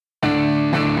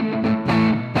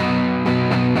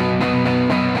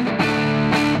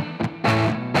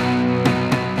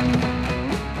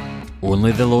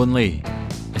Only the lonely.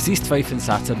 It's East Fife on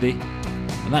Saturday,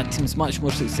 and that team's much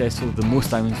more successful than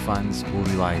most Diamonds fans will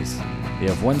realise. They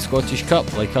have won Scottish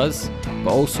Cup like us,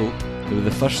 but also they were the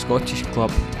first Scottish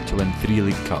club to win 3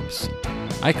 League Cups.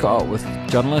 I caught up with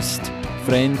journalist,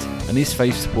 friend and East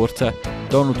Fife supporter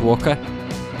Donald Walker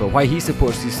about why he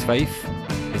supports East Fife,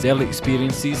 his early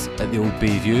experiences at the Old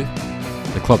Bayview,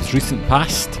 the club's recent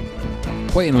past,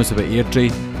 what he knows about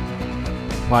Airdrie,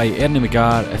 why Ernie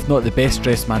McGarr, if not the best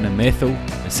dressed man in Methil,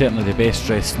 is certainly the best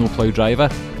dressed snowplough driver,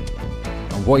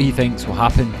 and what he thinks will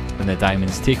happen when the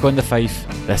Diamonds take on the Fife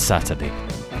this Saturday.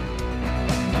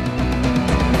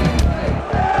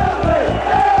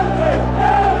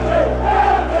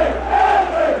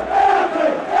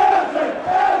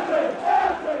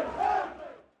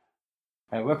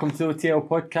 Welcome to the OTL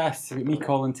podcast with me,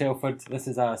 Colin Telford. This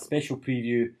is a special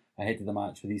preview ahead of the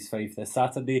match with East Fife this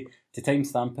Saturday. To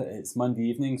timestamp it, it's Monday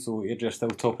evening, so Airdrie are still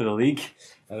top of the league.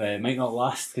 It might not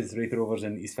last because Raith Rovers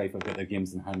and East Fife have got their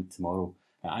games in hand tomorrow.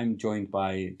 I'm joined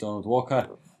by Donald Walker.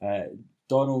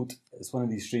 Donald, it's one of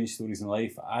these strange stories in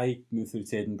life. I moved through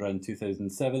to Edinburgh in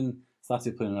 2007,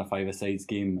 started playing in a five-a-sides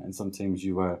game, and sometimes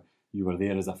you were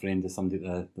there as a friend of somebody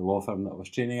at the law firm that I was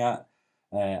training at.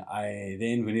 I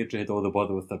then, when Airdrie had all the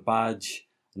bother with their badge,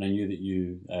 and I knew that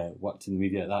you worked in the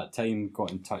media at that time,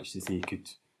 got in touch to say could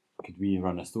we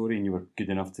run a story, and you were good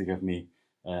enough to give me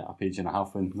a page and a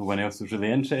half when no one else was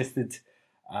really interested.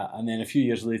 And then a few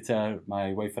years later,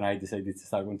 my wife and I decided to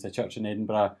start going to a church in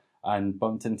Edinburgh and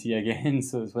bumped into you again.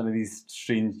 So it's one of these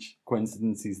strange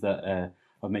coincidences that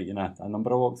have met you in a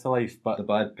number of walks of life. But the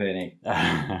bad penny.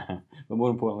 But more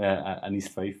importantly, an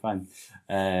East Fife fan.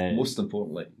 Most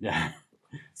importantly. Yeah.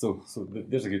 So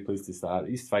there's a good place to start.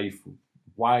 East Fife.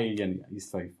 Why are you an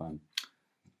East Fife fan?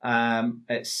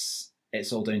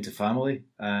 It's all down to family.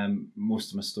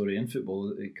 Most of my story in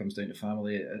football, it comes down to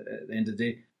family. At the end of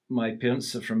the day, my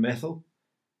parents are from Methil,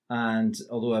 and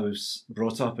although I was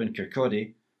brought up in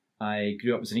Kirkcaldy, I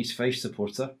grew up as an East Fife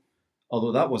supporter.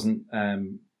 Although that wasn't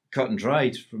cut and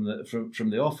dried from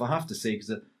the off, I have to say, because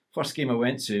the first game I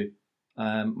went to,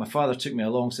 my father took me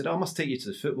along, said, "I must take you to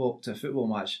a football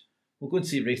match. We'll go and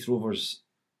see Raith Rovers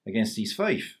against East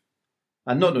Fife."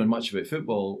 And not knowing much about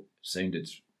football sounded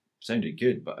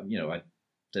good, but I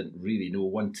didn't really know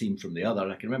one team from the other.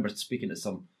 I can remember speaking to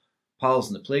some pals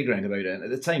in the playground about it, and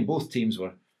at the time both teams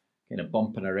were kind of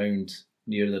bumping around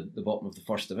near the bottom of the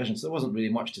first division, so there wasn't really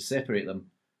much to separate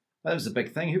them. That was the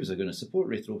big thing. Who was I going to support,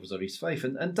 Raith Rovers or East Fife?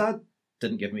 And Dad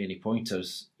didn't give me any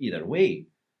pointers either way,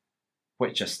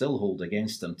 which I still hold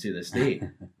against him to this day.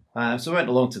 So I went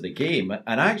along to the game,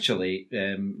 and actually,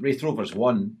 Raith Rovers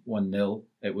won 1-0.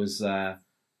 It was the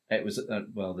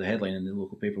headline in the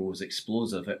local paper was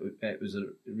explosive. It was a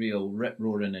real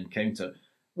rip-roaring encounter.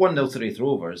 1-0 to Raith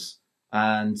Rovers,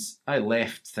 and I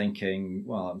left thinking,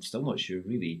 well, I'm still not sure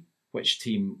really which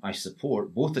team I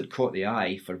support. Both had caught the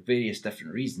eye for various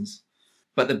different reasons.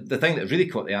 But the thing that really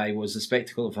caught the eye was the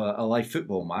spectacle of a live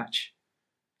football match.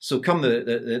 So come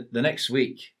the next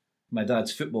week, my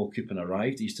dad's football coupon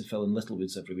arrived. He used to fill in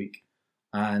Littlewoods every week.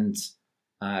 And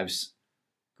I was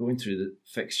going through the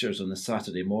fixtures on the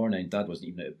Saturday morning. Dad wasn't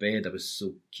even out of bed. I was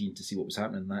so keen to see what was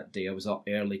happening that day. I was up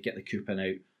early, get the coupon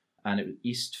out. And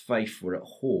East Fife were at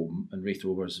home and Raith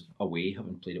Rovers away,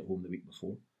 having played at home the week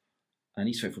before. And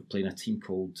East Fife were playing a team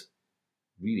called,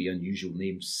 really unusual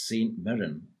name, St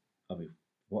Mirren. I mean,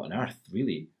 what on earth,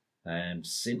 really?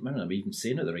 St Mirren, am I even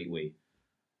saying it the right way?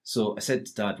 So I said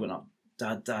to Dad, went up,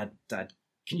 Dad,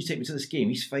 can you take me to this game?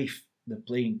 East Fife, they're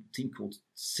playing a team called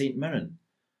St Mirren.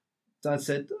 Dad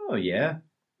said, "Oh yeah,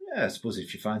 I suppose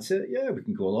if you fancy it, yeah, we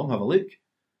can go along, have a look."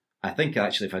 I think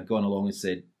actually if I'd gone along and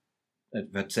said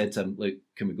to him, "Look,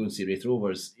 can we go and see Raith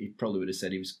Rovers?" he probably would have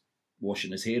said he was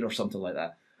washing his hair or something like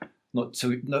that.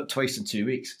 Not twice in 2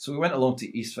 weeks. So we went along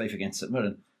to East Fife against St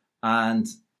Mirren, and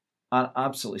an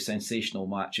absolutely sensational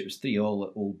match. It was 3-3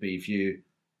 at Old Bayview.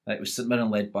 It was St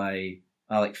Mirren led by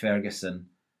Alec Ferguson,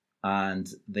 and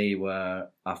they were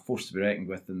a force to be reckoned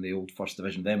with in the old First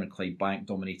Division. Them and Clydebank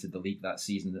dominated the league that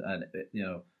season, and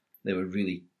they were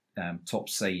really top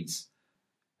sides.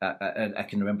 I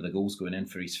can remember the goals going in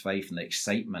for East Fife and the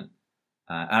excitement.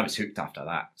 I was hooked after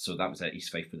that, so that was it.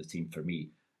 East Fife for the team for me.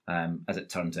 As it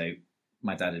turns out,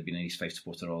 my dad had been an East Fife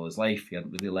supporter all his life. He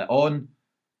hadn't really let on,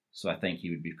 so I think he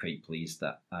would be quite pleased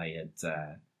that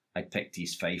I picked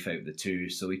East Fife out of the two.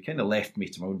 So he kind of left me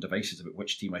to my own devices about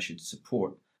which team I should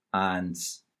support. And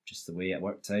just the way it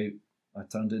worked out, I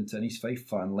turned into an East Fife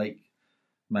fan, like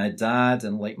my dad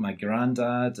and like my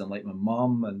granddad and like my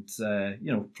mum, and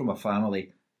from a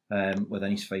family with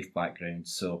an East Fife background.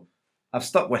 So I've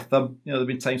stuck with them. There've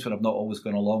been times when I've not always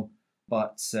gone along,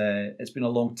 but it's been a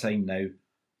long time now,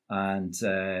 and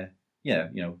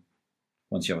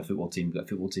once you have a football team, you've got a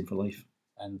football team for life.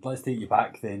 And let's take you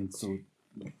back then. So,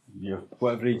 you're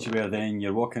whatever age you were then,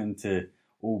 you're walking into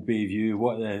Old Bayview.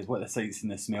 What are the sights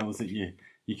and the smells that you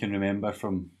can remember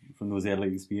from those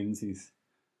early experiences?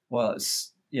 Well,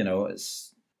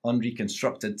 it's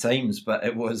unreconstructed times, but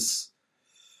it was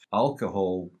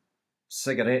alcohol,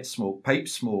 cigarette smoke, pipe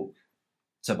smoke,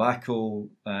 tobacco.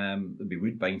 There'd be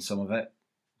Woodbine, some of it.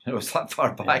 It was that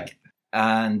far back,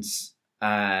 and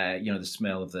the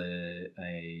smell of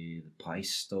the pie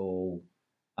stall.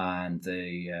 And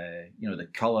the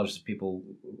colours of people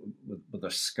with their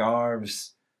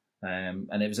scarves, and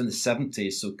it was in the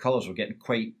 70s, so colours were getting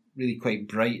really quite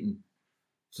bright and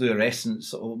fluorescent,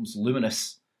 sort of almost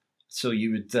luminous. So they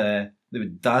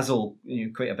would dazzle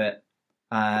quite a bit,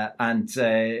 and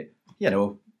the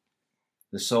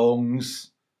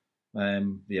songs,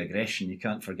 the aggression, you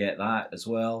can't forget that as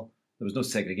well. There was no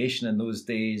segregation in those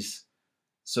days,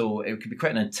 so it could be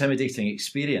quite an intimidating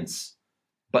experience,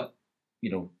 but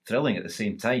thrilling at the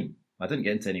same time. I didn't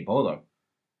get into any bother,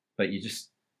 but you just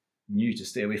knew to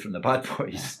stay away from the bad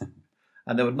boys.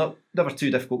 And they were never too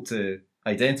difficult to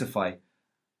identify.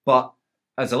 But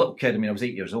as a little kid, I was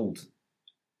 8 years old,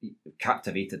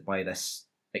 captivated by this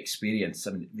experience.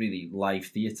 Really live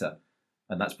theatre.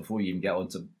 And that's before you even get on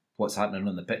to what's happening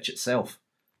on the pitch itself.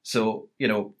 So,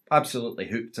 absolutely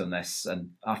hooked on this.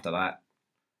 And after that,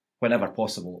 whenever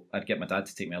possible, I'd get my dad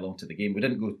to take me along to the game. We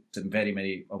didn't go to very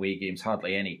many away games,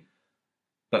 hardly any,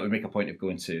 but we'd make a point of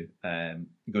going to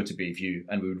Bayview,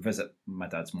 and we would visit my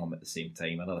dad's mum at the same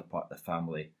time. Another part of the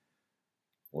family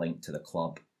linked to the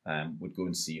club would go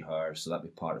and see her, so that'd be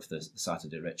part of the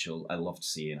Saturday ritual. I loved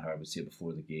seeing her. We'd see her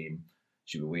before the game.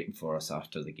 She'd be waiting for us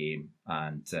after the game,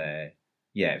 and it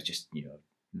was just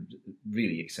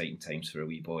really exciting times for a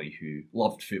wee boy who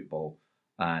loved football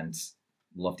and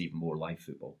loved even more live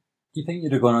football. Do you think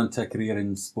you'd have gone on to a career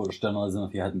in sports journalism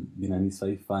if you hadn't been an East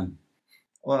Fife fan?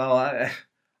 Well,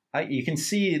 you can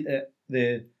see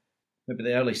maybe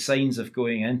the early signs of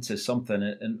going into something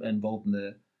involved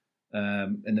in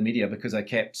the media, because I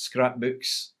kept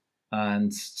scrapbooks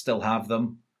and still have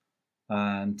them,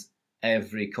 and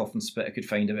every cough and spit I could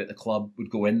find about the club would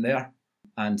go in there,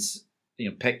 and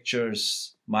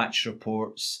pictures, match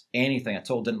reports, anything at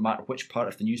all. Didn't matter which part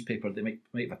of the newspaper they might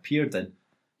have appeared in.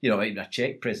 Even a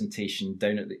check presentation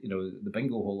down at the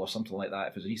bingo hole or something like that.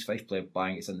 If there's an East Fife player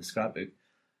buying, it's in the scrapbook.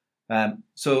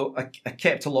 So I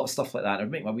kept a lot of stuff like that.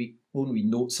 I'd make my own wee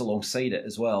notes alongside it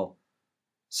as well.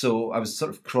 So I was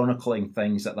sort of chronicling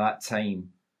things at that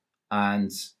time,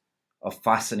 and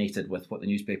fascinated with what the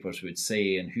newspapers would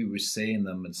say and who was saying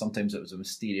them. And sometimes it was a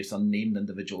mysterious, unnamed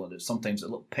individual, and sometimes a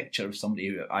little picture of somebody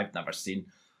who I've never seen.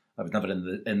 I was never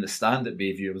in the stand at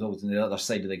Bayview. I was always on the other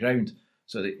side of the ground.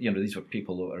 So that, these were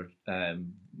people that were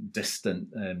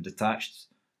distant, detached,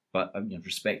 but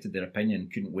respected their opinion.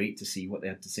 Couldn't wait to see what they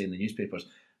had to say in the newspapers.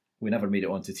 We never made it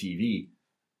onto TV,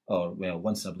 or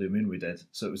once in a blue moon we did.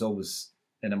 So it was always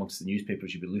in amongst the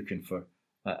newspapers. You'd be looking for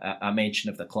a mention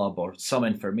of the club or some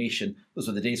information. Those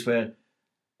were the days where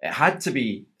it had to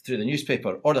be through the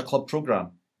newspaper or the club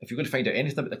programme. If you're going to find out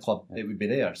anything about the club, it would be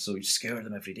there. So you scour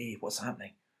them every day. What's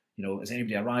happening? Has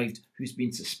anybody arrived? Who's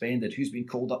been suspended? Who's been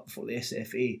called up before the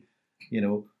SFA?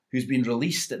 Who's been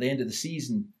released at the end of the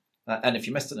season? And if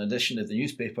you missed an edition of the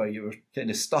newspaper, you were kind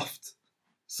of stuffed.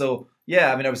 So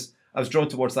I was drawn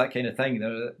towards that kind of thing.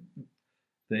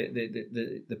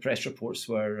 The press reports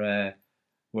were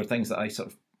things that I sort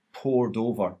of pored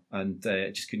over, and I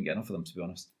just couldn't get enough of them, to be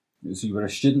honest. So you were a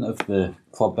student of the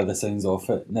club by the sounds of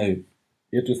it. Now,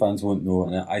 Airdrie fans won't know,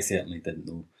 and I certainly didn't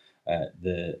know,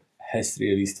 the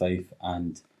history of East Fife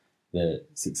and the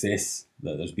success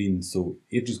that there's been. So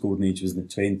Airdrie's golden age was in the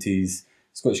 20s,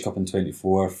 Scottish Cup in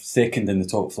 24, second in the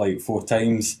top flight 4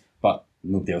 times, but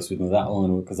nobody else would know that. I only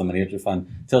know because I'm an Airdrie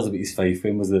fan. Tell us about East Fife.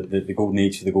 When was the golden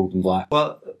age for the Gold and Black?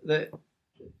 Well,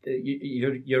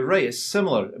 you're right, it's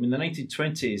similar. The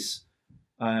 1920s,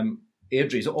 all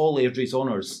Airdrie's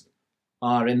honours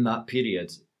are in that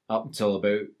period up until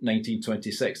about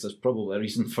 1926. There's probably a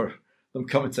reason for them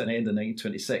coming to an end in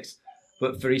 1926.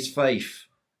 But for East Fife,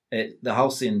 the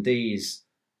halcyon days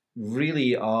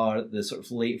really are the sort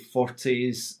of late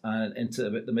 40s and into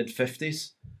about the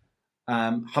mid-50s.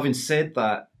 Having said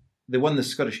that, they won the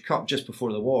Scottish Cup just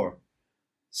before the war.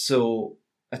 So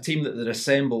a team that they'd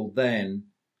assembled then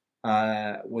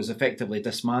was effectively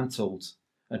dismantled,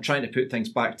 and trying to put things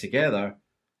back together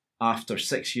after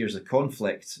 6 years of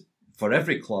conflict for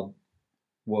every club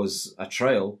was a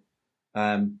trial.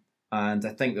 And I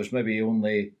think there's maybe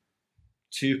only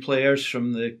 2 players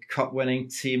from the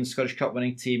Scottish Cup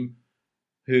winning team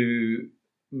who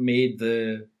made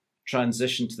the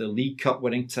transition to the League Cup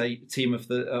winning team of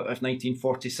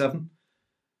 1947.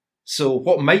 So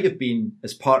what might have been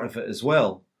as part of it as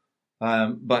well.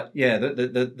 But yeah,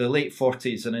 the late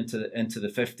 40s and into the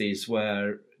 50s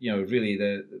were, really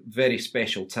the very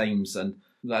special times, and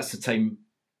that's the time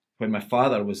when my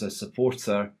father was a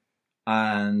supporter,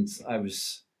 and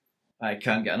I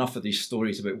can't get enough of these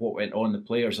stories about what went on, the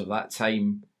players of that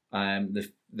time,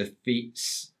 the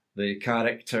feats, the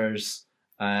characters,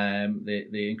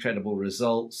 the incredible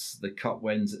results, the cup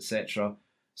wins, etc.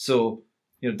 So,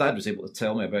 Dad was able to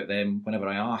tell me about them whenever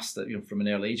I asked. That from an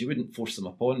early age, he wouldn't force them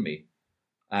upon me.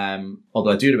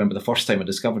 Although I do remember the first time I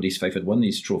discovered East Fife had won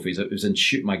these trophies, it was in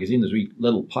Shoot magazine. There's a wee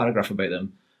little paragraph about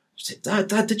them. I said,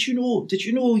 Dad, did you know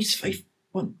East Fife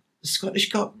won the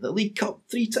Scottish Cup, the League Cup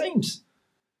 3 times?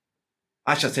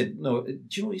 Actually, I said, no, do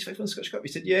you know East Fife won the Scottish Cup? He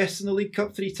said, yes, in the League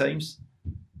Cup 3 times. I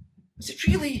said,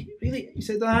 really? He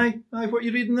said, aye, what are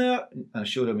you reading there? And I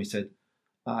showed him, he said,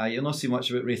 aye, you'll not see much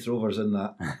about Wraith Rovers in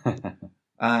that.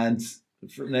 And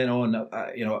from then on,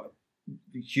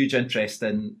 huge interest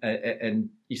in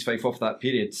East Fife off that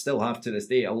period, still have to this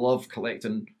day. I love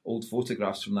collecting old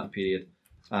photographs from that period.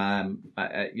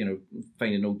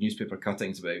 Finding old newspaper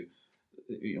cuttings about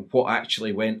what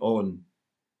actually went on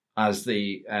as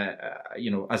they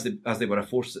were a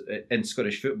force in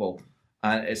Scottish football.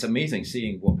 And it's amazing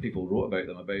seeing what people wrote about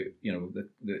them, about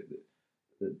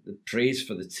the praise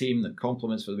for the team, the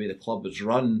compliments for the way the club was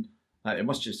run. It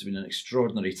must just have been an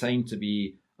extraordinary time to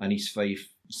be an East Fife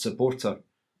supporter,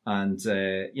 and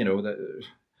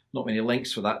not many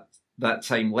links for that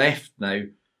time left now.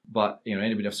 But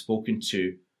anybody I've spoken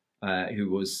to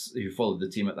who followed the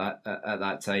team at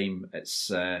that time, it's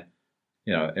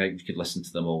you could listen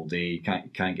to them all day. You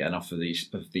can't get enough of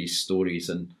these stories,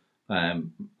 and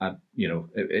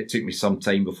it took me some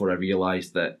time before I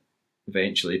realised that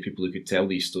eventually people who could tell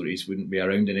these stories wouldn't be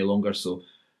around any longer. So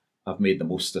I've made the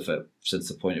most of it since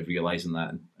the point of realising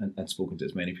that, and spoken to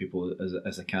as many people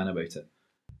as I can about it.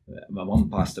 My mum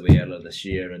passed away earlier this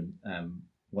year, and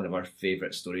one of our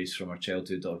favourite stories from our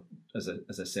childhood, or as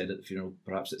I said at the funeral,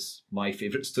 perhaps it's my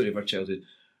favourite story of our childhood,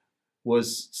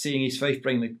 was seeing East Fife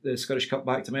bring the Scottish Cup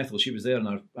back to Methil. She was there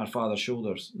on our father's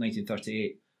shoulders,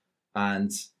 1938,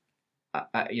 and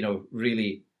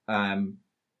really,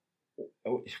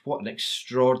 what an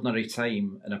extraordinary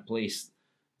time in a place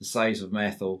the size of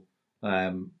Methil,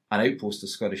 an outpost of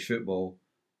Scottish football,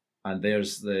 and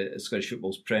there's the Scottish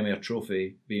football's premier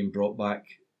trophy being brought back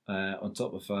on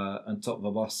top of a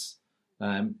bus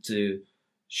to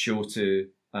show to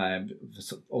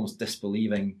almost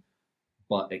disbelieving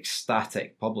but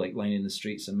ecstatic public lining the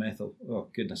streets in Methil. Oh,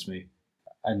 goodness me.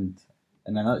 And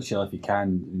in a nutshell, if you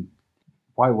can,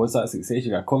 why was that success?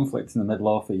 You've got a conflict in the middle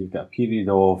of it. You've got a period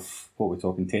of, what we're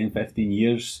talking, 10, 15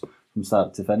 years from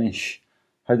start to finish.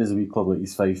 How does a wee club like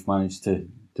East Fife manage to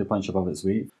punch above its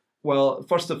weight? Well,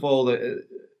 first of all, the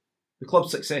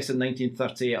club's success in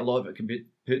 1938, a lot of it can be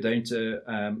put down to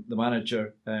the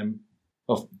manager from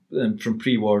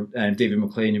pre-war, David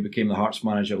McLean, who became the Hearts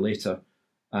manager later.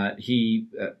 He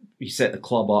set the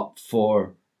club up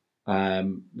for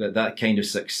that kind of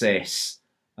success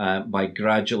by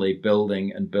gradually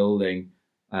building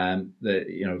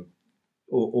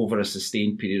over a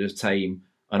sustained period of time,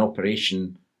 an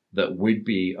operation that would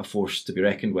be a force to be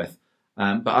reckoned with.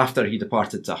 But after he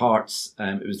departed to Hearts,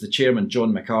 it was the chairman,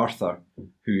 John MacArthur,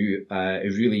 who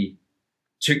really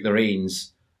took the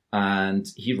reins, and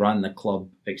he ran the club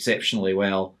exceptionally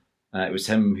well. It was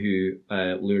him who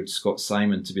lured Scott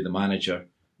Simon to be the manager,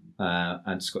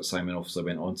 and Scott Simon obviously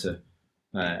went on to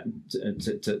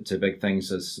big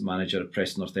things as manager of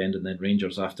Preston North End and then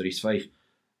Rangers after East Fife.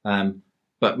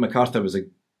 But MacArthur was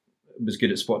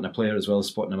good at spotting a player as well as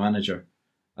spotting a manager.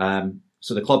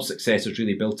 So the club's success was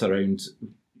really built around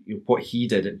what he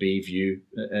did at Bayview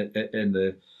in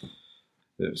the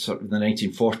sort of the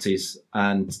 1940s,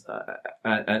 and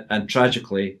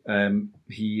tragically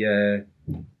he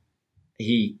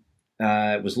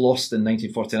was lost in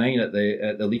 1949 at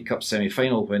the League Cup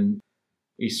semi-final when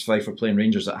East Fife were playing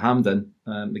Rangers at Hampden.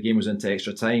 The game was into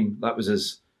extra time. That was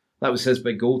his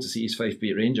big goal, to see East Fife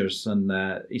beat Rangers, and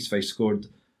East Fife scored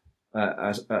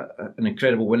an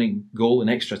incredible winning goal in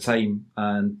extra time,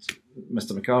 and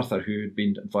Mr. MacArthur, who had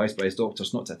been advised by his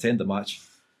doctors not to attend the match,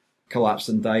 collapsed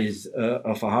and died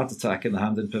of a heart attack in the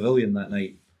Hampden Pavilion that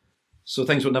night. So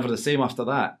things were never the same after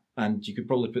that, and you could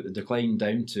probably put the decline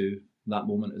down to that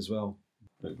moment as well.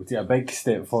 We'll take a big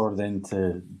step forward then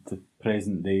to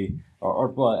present day,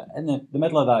 or in the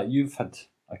middle of that, you've had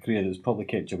a career that's probably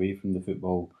kept you away from the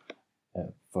football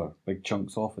for big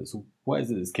chunks of it. So what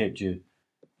is it that's kept you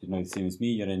you're now the same as me.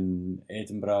 You're in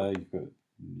Edinburgh. You've got a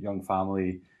young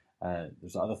family.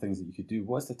 There's other things that you could do.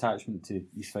 What's the attachment to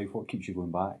East Fife? What keeps you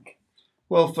going back?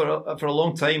 Well, for a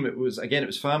long time, it was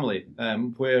family.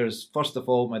 Whereas, first of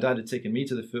all, my dad had taken me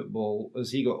to the football.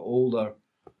 As he got older,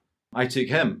 I took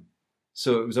him.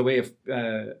 So it was a way of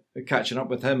catching up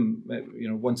with him,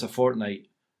 once a fortnight.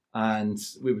 And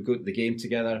we would go to the game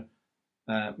together.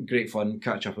 Great fun,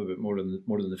 catch up a bit more than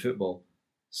the football.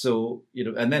 So,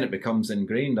 and then it becomes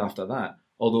ingrained after that.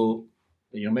 Although,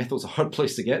 Methel's a hard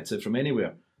place to get to from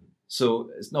anywhere. So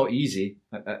it's not easy.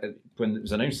 When it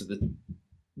was announced that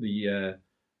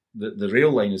the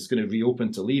rail line is going to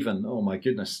reopen to Leven, oh my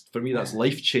goodness, for me that's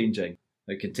life-changing.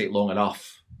 It can take long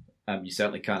enough. You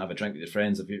certainly can't have a drink with your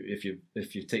friends if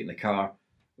you've taken the car.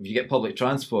 If you get public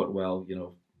transport, well,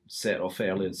 set off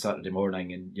early on Saturday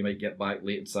morning and you might get back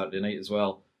late on Saturday night as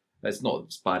well. It's not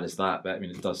as bad as that, but I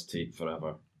mean, it does take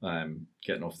forever.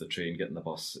 Getting off the train, getting the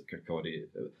bus at Kirkcaldy.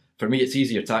 For me, it's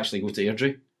easier to actually go to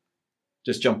Airdrie.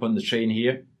 Just jump on the train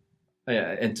here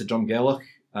into Drumgelloch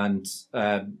and,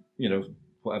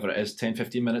 whatever it is, 10,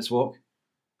 15 minutes walk.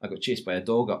 I got chased by a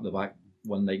dog up the back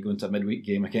one night going to a midweek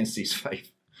game against East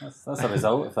Fife. That's a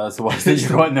result if that's the worst that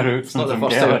you've got in the route. It's not the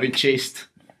first time I've been chased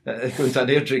going to an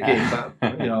Airdrie game,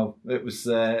 but it was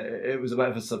a bit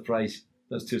of a surprise.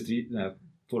 That's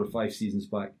 4 or 5 seasons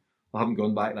back. I haven't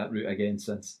gone back that route again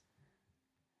since.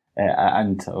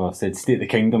 And I've said state of the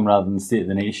kingdom rather than state of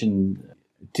the nation.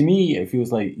 To me, it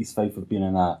feels like East Fife have been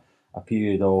in a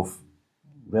period of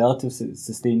relative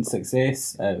sustained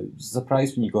success. It was a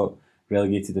surprise when you got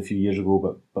relegated a few years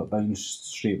ago, but bounced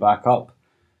straight back up.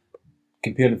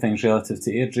 Comparing things relative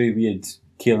to Airdrie, we had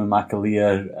Caelan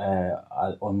McAleer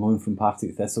on loan from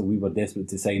Partick Thistle. We were desperate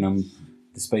to sign him.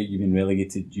 Despite you being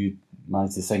relegated, you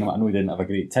managed to sign him. I know he didn't have a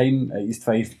great time at East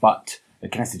Fife, but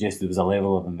it kind of suggested there was a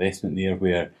level of investment there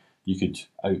where you could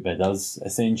outbid us,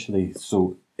 essentially.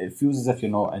 So it feels as if you're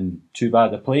not in too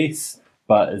bad a place,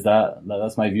 but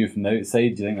that's my view from the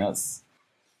outside. Do you think that's...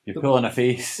 You're pulling a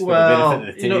face for the benefit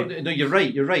of the team? No, you're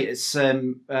right. It's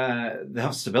they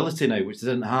have stability now, which they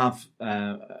didn't have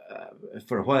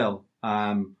for a while.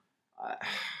 I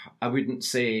wouldn't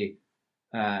say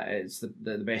it's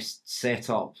the best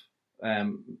setup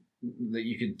that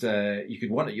you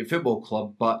could want at your football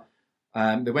club, but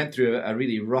they went through a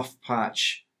really rough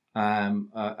patch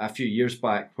a few years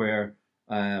back where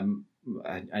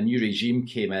a new regime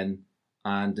came in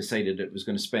and decided it was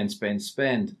going to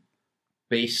spend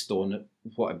based on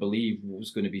what I believe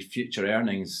was going to be future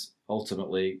earnings,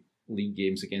 ultimately league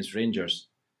games against Rangers.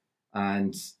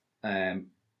 And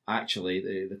actually,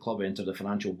 the club entered a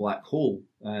financial black hole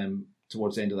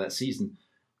towards the end of that season.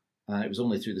 And it was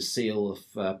only through the sale of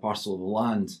a parcel of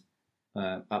land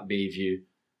at Bayview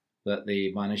that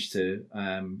they managed to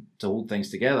hold things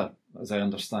together, as I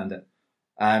understand it.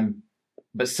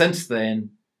 But since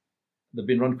then, they've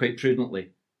been run quite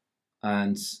prudently.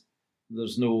 And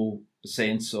there's no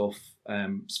sense of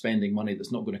spending money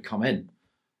that's not going to come in.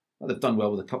 Well, they've done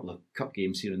well with a couple of cup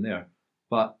games here and there,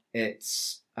 but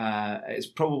it's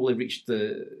probably reached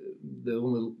the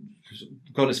only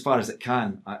gone as far as it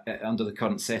can under the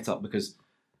current setup, because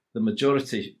the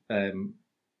majority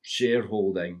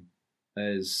shareholding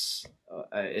is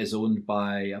owned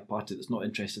by a party that's not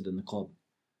interested in the club.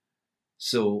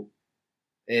 So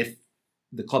if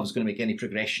the club is going to make any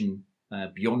progression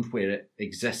beyond where it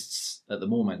exists at the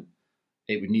moment,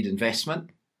 it would need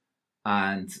investment,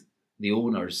 and the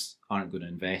owners aren't going to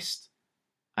invest.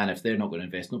 And if they're not going to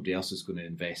invest, nobody else is going to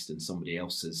invest in somebody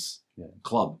else's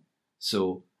club.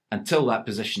 So until that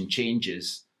position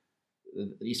changes,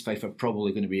 East Fife are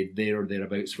probably going to be there or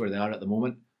thereabouts where they are at the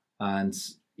moment. And,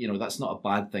 that's not a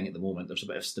bad thing at the moment. There's a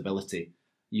bit of stability.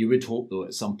 You would hope, though,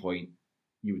 at some point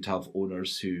you would have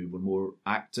owners who were more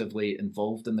actively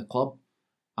involved in the club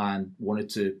and wanted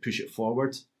to push it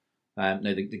forward. Now,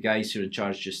 the guys who are in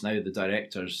charge just now, the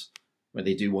directors, where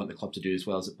they do want the club to do as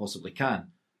well as it possibly can,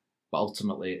 but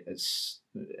ultimately it's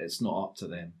not up to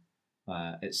them.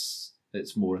 It's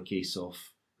more a case of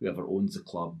whoever owns the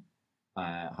club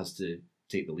has to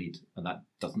take the lead, and that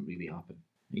doesn't really happen.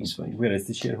 Where is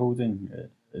the shareholding?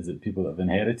 Is it people that have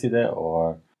inherited it,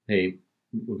 or? Hey,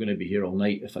 we're going to be here all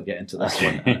night if I get into this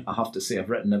one. I have to say I've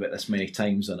written about this many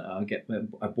times, and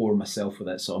I bore myself with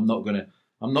it, so I'm not going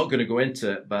to go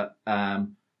into it. But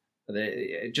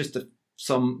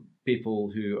some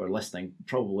people who are listening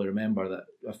probably remember that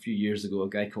a few years ago, a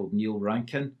guy called Neil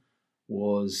Rankin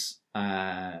was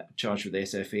charged with the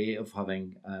SFA of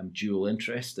having dual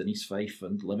interest in East Fife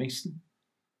and Livingston,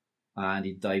 and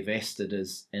he divested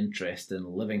his interest in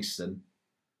Livingston,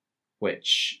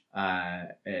 which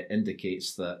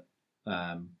indicates that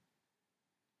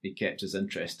he kept his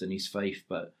interest in East Fife,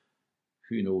 but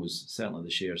who knows? Certainly the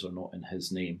shares are not in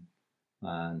his name,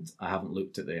 and I haven't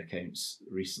looked at the accounts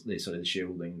recently. Sorry, the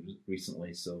shareholding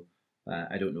recently, so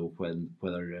I don't know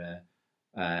whether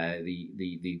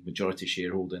the majority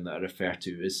shareholding that I refer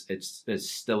to is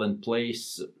still in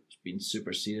place. It's been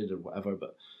superseded or whatever,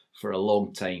 but for a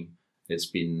long time it's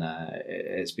been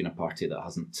a party that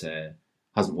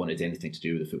hasn't wanted anything to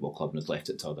do with the football club and has left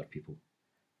it to other people.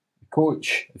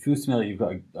 Coach, it feels to me like you've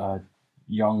got a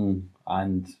young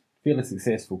and fairly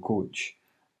successful coach.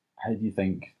 How do you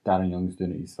think Darren Young's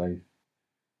doing at East Fife?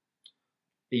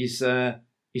 He's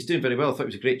doing very well. I thought it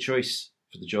was a great choice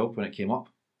for the job when it came up,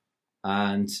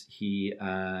 and he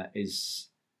is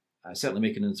certainly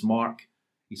making his mark.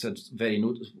 He's had very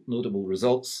notable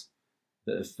results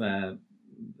that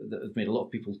have made a lot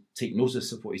of people take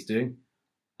notice of what he's doing,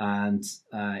 and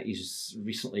he's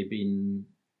recently been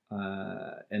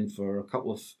in for a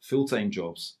couple of full-time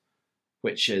jobs,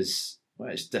 which is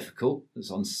it's difficult,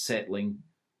 it's unsettling,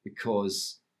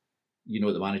 because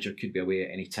the manager could be away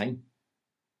at any time,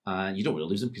 and you don't want to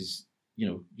lose him because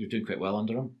you're doing quite well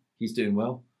under him. He's doing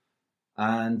well,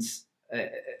 and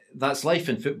that's life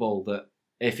in football. That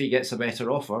if he gets a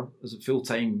better offer as a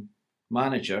full-time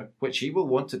manager, which he will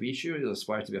want to be, sure he'll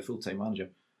aspire to be a full-time manager,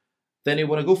 then he'll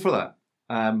want to go for that.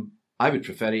 I would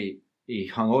prefer he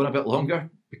hung on a bit longer,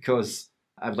 because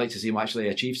I would like to see him actually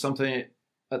achieve something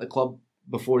at the club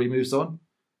before he moves on.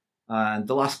 And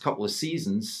the last couple of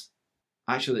seasons,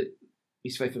 actually,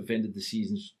 East Fife have ended the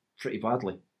seasons pretty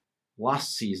badly.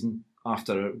 Last season,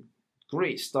 after a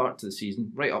great start to the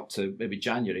season, right up to maybe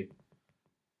January,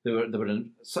 they were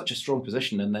in such a strong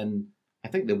position, and then I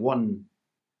think they won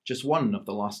just one of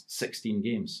the last 16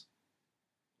 games.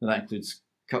 And that includes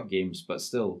cup games, but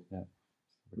still,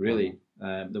 really,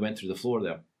 they went through the floor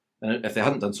there. And if they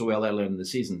hadn't done so well earlier in the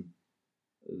season,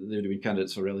 they would have been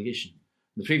candidates for relegation.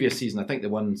 The previous season, I think they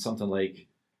won something like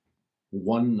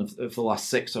one of the last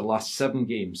 6 or last 7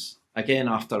 games, again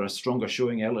after a stronger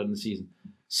showing earlier in the season.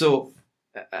 So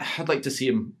I'd like to see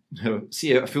him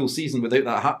see out a full season without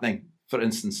that happening, for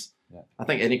instance. Yeah. I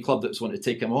think any club that's wanting to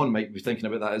take him on might be thinking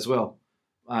about that as well.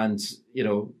 And,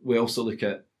 we also look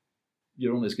at,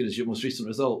 you're only as good as your most recent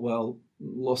result. Well,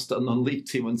 lost to a non-league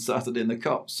team on Saturday in the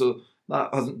Cup. So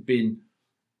that hasn't been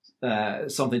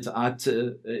something to add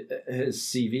to his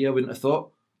CV, I wouldn't have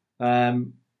thought.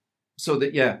 So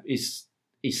that, he's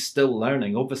still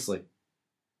learning, obviously.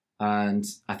 And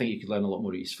I think he could learn a lot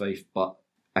more at East Fife, but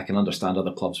I can understand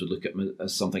other clubs would look at him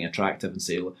as something attractive and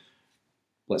say,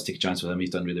 let's take a chance with him.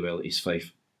 He's done really well at East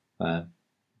Fife.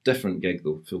 Different gig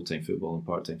though, full-time football and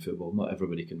part-time football. Not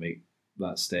everybody can make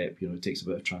that step. It takes a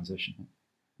bit of transition.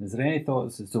 Is there any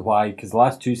thoughts as to why? Because the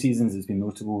last 2 seasons it's been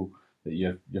notable that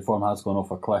your form has gone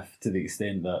off a cliff, to the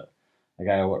extent that a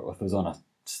guy I worked with was on a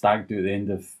stag do at the end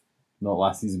of, not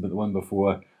last season but the one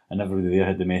before, and everybody there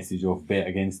had the message of bet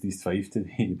against East Fife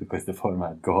today because the form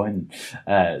had gone.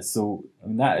 So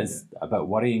that is a bit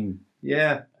worrying.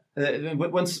 Yeah,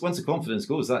 once the confidence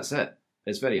goes, that's it.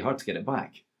 It's very hard to get it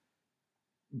back.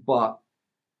 But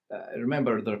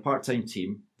remember, they're a part-time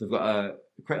team. They've got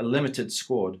quite a limited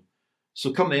squad.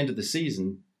 So come the end of the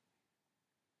season,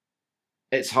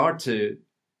 it's hard to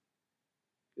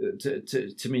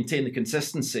maintain the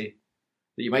consistency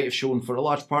that you might have shown for a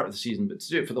large part of the season, but to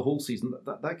do it for the whole season,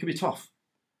 that could be tough.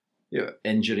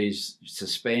 Injuries,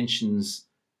 suspensions,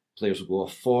 players will go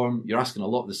off form. You're asking a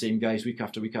lot of the same guys week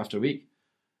after week after week.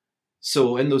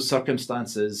 So in those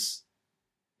circumstances,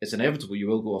 it's inevitable you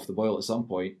will go off the boil at some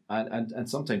point, and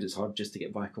sometimes it's hard just to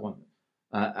get back on.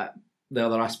 The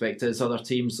other aspect is other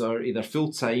teams are either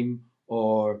full-time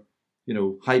or,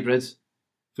 hybrid,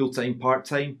 full-time,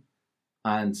 part-time,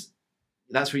 and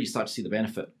that's where you start to see the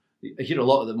benefit. I hear a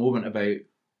lot at the moment about,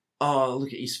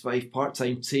 look at East Fife,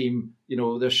 part-time team,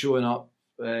 they're showing up,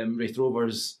 Wraith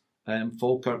Rovers,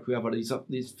 Falkirk, whoever,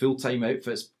 these full-time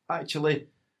outfits. Actually,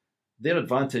 their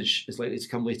advantage is likely to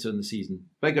come later in the season.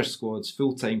 Bigger squads,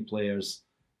 full-time players,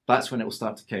 that's when it will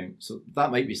start to count. So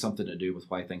that might be something to do with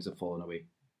why things have fallen away.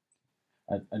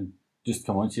 And just to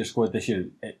come on to your squad this year,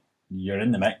 you're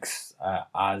in the mix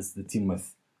as the team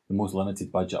with the most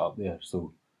limited budget up there.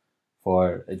 So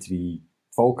for it to be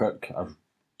Falkirk are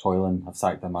toiling, have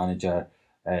sacked their manager,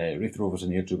 Wraith Rovers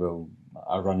and Airdrie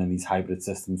are running these hybrid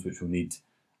systems which will need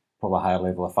probably a higher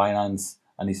level of finance,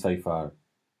 and East Fife are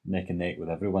neck and neck with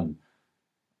everyone.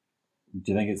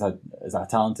 Do you think is that a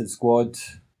talented squad?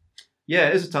 Yeah,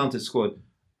 it is a talented squad,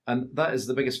 and that is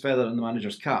the biggest feather in the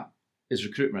manager's cap, is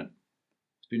recruitment.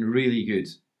 It's been really good,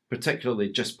 particularly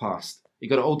just past. He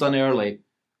got it all done early,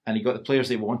 and he got the players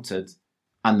they wanted,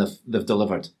 and they've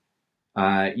delivered.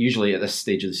 Usually at this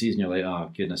stage of the season, you're like,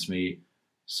 oh, goodness me,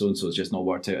 so-and-so's just not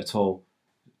worked out at all.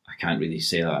 I can't really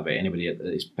say that about anybody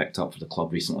that he's picked up for the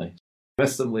club recently.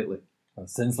 Missed them lately.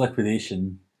 Since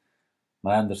liquidation,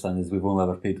 my understanding is we've only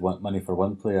ever paid money for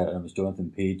one player, and it was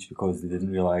Jonathan Page, because they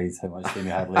didn't realise how much time he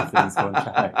had left in his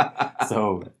contract.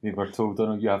 So they were told, "Oh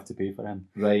no, you have to pay for him."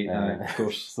 Right, of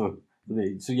course. So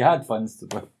you had funds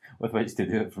with which to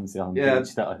do it from selling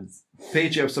Page. That is.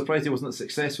 Page, I was surprised he wasn't a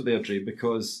success with Airdrie,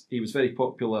 because he was very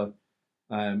popular,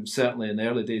 certainly in the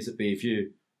early days at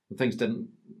Bayview. Things didn't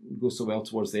go so well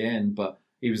towards the end, but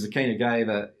he was the kind of guy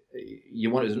that you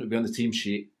wanted him to be on the team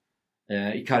sheet.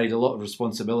 He carried a lot of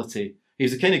responsibility. He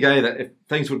was the kind of guy that if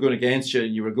things were going against you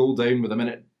and you were a goal down with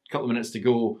a couple of minutes to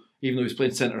go, even though he was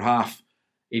playing centre half,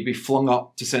 he'd be flung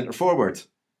up to centre forward.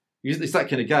 He's that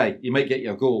kind of guy. He might get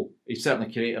you a goal. He'd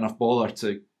certainly create enough baller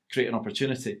to create an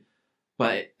opportunity.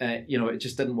 But it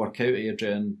just didn't work out,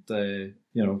 Adrian. And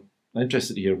I'm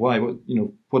interested to hear why.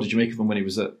 What did you make of him when he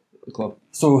was at the club?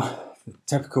 So,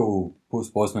 typical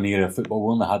post-Bosman era football.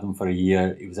 We only had him for a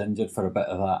year. He was injured for a bit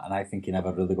of that, and I think he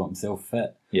never really got himself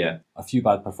fit. Yeah. A few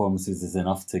bad performances is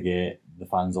enough to get the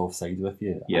fans offside with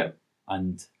you. Yeah.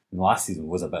 And last season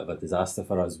was a bit of a disaster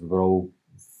for us. We were all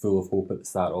full of hope at the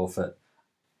start of it,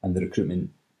 and the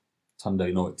recruitment turned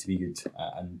out not to be good.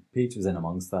 And Page was in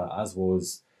amongst that, as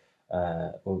was...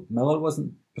 Miller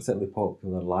wasn't particularly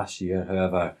popular last year,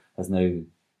 however,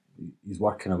 he's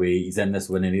working away. He's in this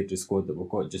winning Airdrie squad that we've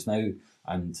got just now,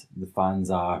 and the fans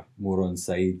are more on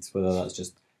side, whether that's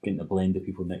just getting the blend of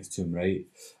people next to him right.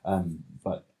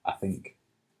 But I think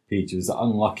Page was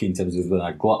unlucky in terms of with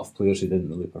a glut of players who didn't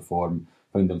really perform,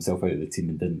 found himself out of the team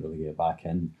and didn't really get back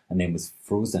in, and then was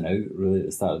frozen out really at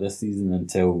the start of this season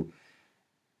until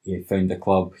he found a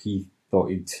club. He thought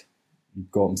he'd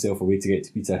got himself a way to get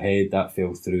to Peterhead. That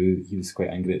fell through. He was quite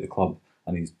angry at the club,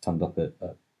 and he's turned up at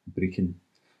Brecon.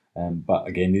 But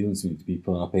again, they don't seem to be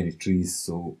pulling up any trees,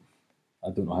 so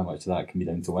I don't know how much of that can be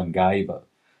down to one guy, but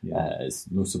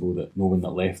it's noticeable that no one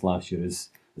that left last year is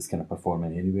kind of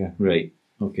performing anywhere. Right.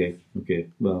 Okay.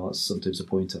 Well, that's sometimes a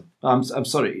pointer. I'm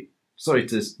sorry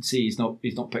to see he's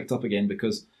not picked up again,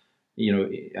 because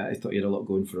I thought he had a lot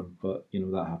going for him, but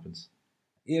that happens.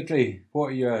 Airdrie, what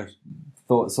are your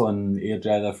thoughts on Airdrie,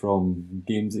 either from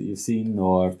games that you've seen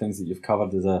or things that you've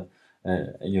covered as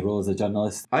in your role as a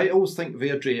journalist? I always think of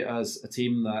Airdrie as a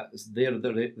team that's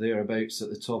thereabouts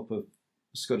at the top of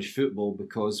Scottish football,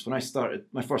 because when I started,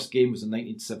 my first game was in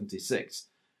 1976.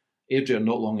 Airdrie are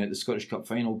not long out the Scottish Cup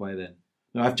final by then.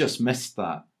 Now, I've just missed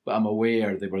that, but I'm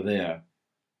aware they were there.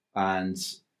 And,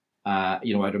 I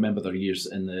remember their years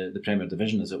in the Premier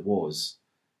Division as it was.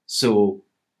 So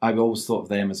I've always thought of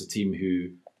them as a team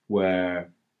who were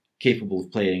capable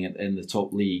of playing in the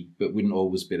top league, but wouldn't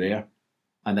always be there.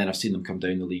 And then I've seen them come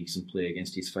down the leagues and play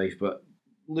against East Fife. But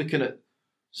looking at,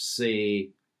 say,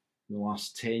 the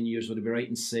last 10 years, would I be right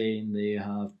in saying they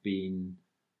have been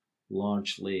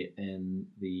largely in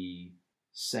the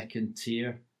second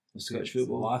tier of Scottish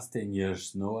football? The last 10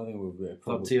 years, no. I think we've got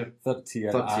probably third tier,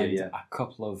 and yeah. A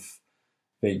couple of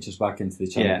ventures back into the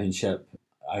Championship.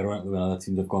 Yeah. Ironically, when other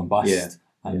teams have gone bust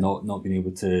and not been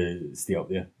able to stay up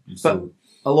there. But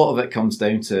a lot of it comes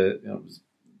down to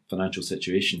financial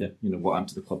situation, what happened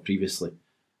to the club previously.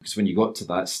 Because when you got to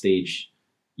that stage,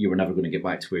 you were never going to get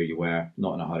back to where you were,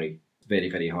 not in a hurry. Very,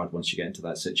 very hard once you get into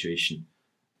that situation.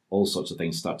 All sorts of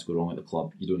things start to go wrong at the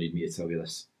club. You don't need me to tell you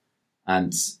this.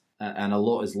 And a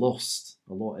lot is lost.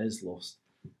 A lot is lost.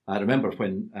 I remember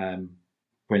when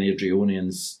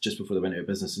Airdrieonians, just before they went out of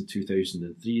business in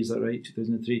 2003, is that right?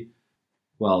 2003?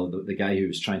 Well, the guy who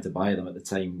was trying to buy them at the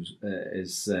time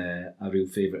is a real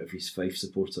favourite of East Fife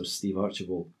supporters, Steve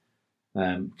Archibald.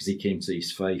 Because he came to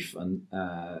East Fife and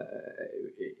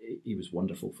he was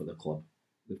wonderful for the club.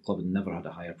 The club had never had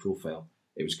a higher profile.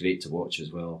 It was great to watch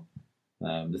as well.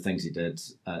 The things he did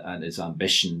and his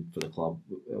ambition for the club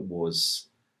was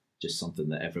just something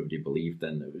that everybody believed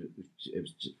in. It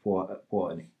was just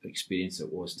what an experience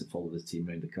it was to follow the team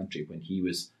around the country when he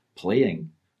was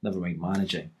playing, never mind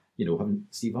managing. Having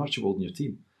Steve Archibald in your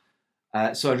team.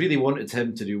 So I really wanted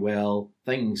him to do well.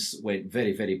 Things went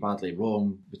very, very badly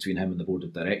wrong between him and the board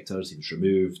of directors. He was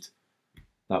removed.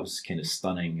 That was kind of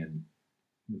stunning, and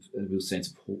a real sense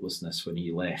of hopelessness when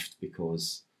he left,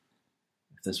 because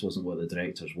if this wasn't what the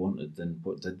directors wanted, then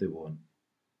what did they want?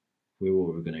 Where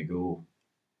were we going to go?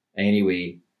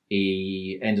 Anyway,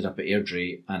 he ended up at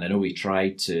Airdrie, and I know he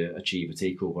tried to achieve a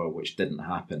takeover, which didn't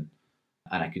happen.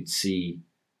 And I could see,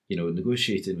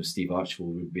 negotiating with Steve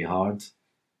Archibald would be hard.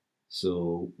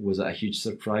 So was it a huge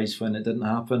surprise when it didn't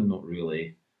happen? Not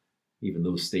really, even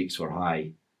though stakes were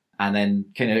high. And then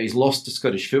kind of he's lost to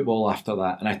Scottish football after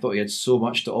that. And I thought he had so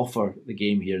much to offer the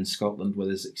game here in Scotland with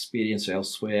his experience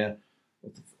elsewhere. I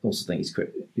also think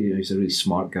he's a really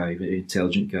smart guy, very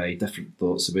intelligent guy, different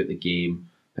thoughts about the game,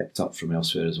 picked up from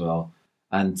elsewhere as well.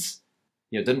 And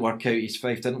it didn't work out. East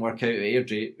Fife didn't work out at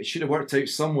Airdrie. It should have worked out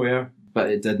somewhere,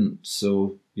 but it didn't.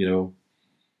 So,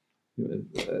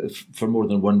 for more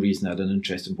than one reason, I had an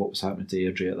interest in what was happening to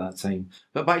Airdrie at that time.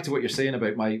 But back to what you're saying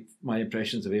about my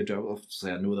impressions of Airdrie,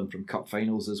 obviously I know them from cup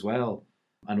finals as well.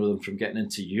 I know them from getting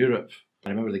into Europe. I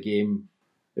remember the game.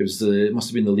 It must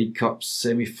have been the League Cup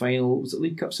semi-final. Was it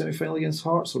League Cup semi-final against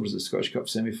Hearts, or was it Scottish Cup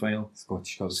semi-final?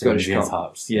 Scottish Cup against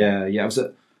Hearts. Yeah. It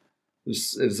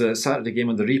was a Saturday game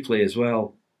on the replay as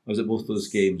well. I was at both those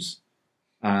games,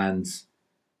 and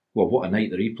what a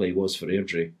night the replay was for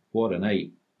Airdrie. What a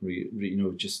night!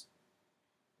 Just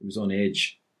it was on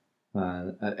edge,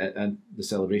 and the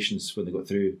celebrations when they got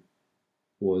through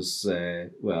was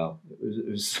it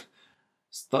was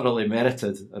thoroughly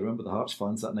merited. I remember the Hearts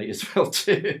fans that night as well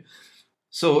too.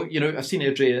 So I've seen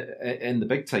Airdrie in the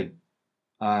big time,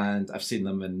 and I've seen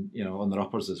them in on their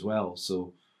uppers as well.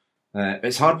 So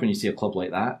it's hard when you see a club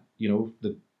like that.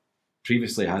 They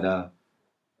previously had a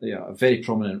very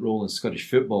prominent role in Scottish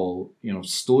football.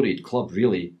 Storied club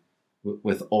really,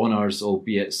 with honours,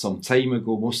 albeit some time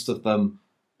ago, most of them,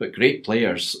 but great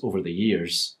players over the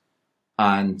years.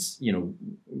 And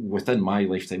within my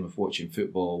lifetime of watching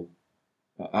football,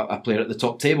 a player at the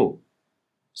top table.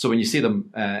 So when you see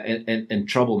them in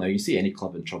trouble now, you see any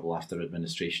club in trouble after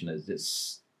administration,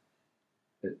 it's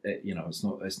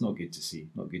not good to see.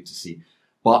 Not good to see.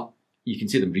 But you can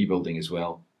see them rebuilding as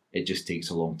well. It just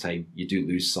takes a long time. You do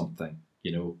lose something.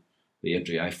 The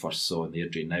Airdrie I first saw and the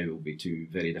Airdrie now will be two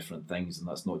very different things, and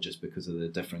that's not just because of the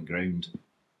different ground.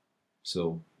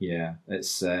 So yeah,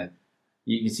 it's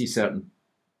you can see certain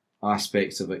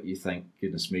aspects of it. You think,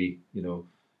 goodness me,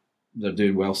 they're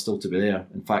doing well still to be there.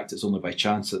 In fact, it's only by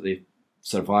chance that they've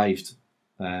survived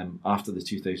after the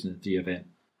 2003 event.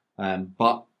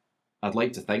 But I'd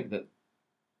like to think that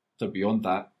they're beyond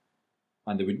that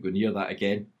and they wouldn't go near that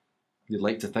again. You'd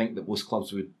like to think that most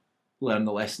clubs would learn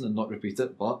the lesson and not repeat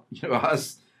it, but it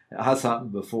has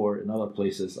happened before in other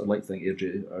places. I'd like to think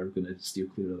Airdrie are going to steer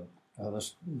clear of that.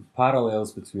 There's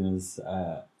parallels between us.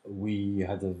 We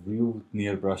had a real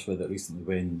near brush with it recently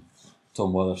when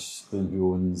Tom Witherspoon,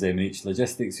 who owns M&H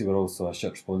Logistics, who were also a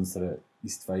shirt sponsor at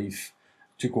East Fife,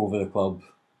 took over the club,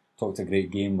 talked a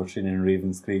great game. We're training in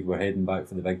Ravenscraig, we're heading back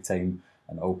for the big time,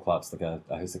 and it all collapsed like a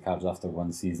house of cards after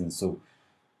one season. So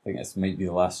I think this might be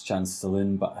the last chance to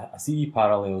learn, but I see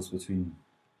parallels between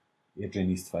Airdrie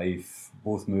and East Fife.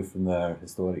 Both moved from their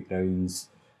historic grounds.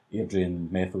 Airdrie and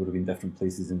Methil would have been different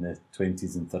places in the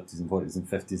 20s and 30s and 40s and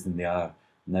 50s than they are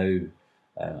now.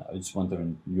 I was just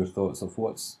wondering your thoughts of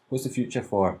what's the future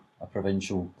for a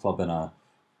provincial club in a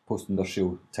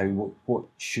post-industrial town. What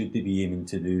should they be aiming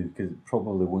to do? Because it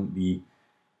probably won't be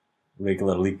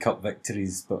regular League Cup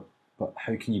victories, but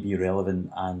how can you be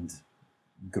relevant and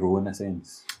grow in a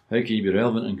sense? How can you be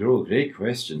relevant and grow? Great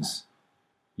questions.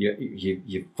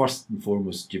 You first and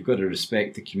foremost, you've got to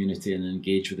respect the community and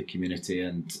engage with the community,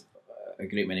 and a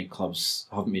great many clubs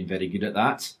haven't been very good at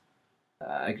that.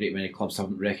 A great many clubs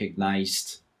haven't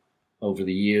recognised over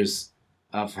the years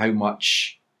of how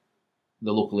much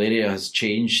the local area has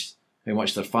changed, how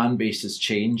much their fan base has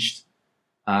changed,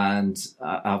 and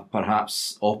have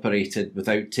perhaps operated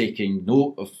without taking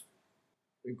note of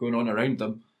going on around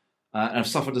them, and have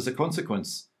suffered as a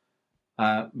consequence.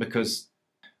 Because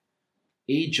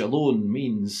age alone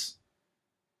means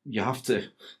you have to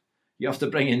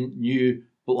bring in new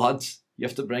blood. You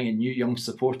have to bring in new young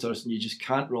supporters, and you just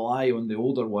can't rely on the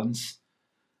older ones.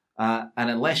 And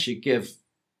unless you give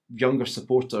younger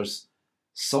supporters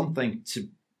something to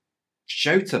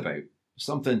shout about,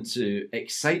 something to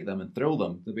excite them and thrill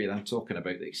them, the way I'm talking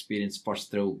about, the experience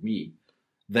first thrilled me,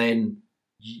 then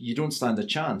you don't stand a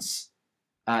chance.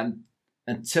 And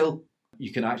until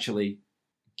you can actually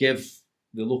give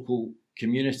the local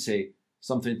community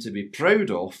something to be proud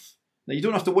of, now you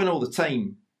don't have to win all the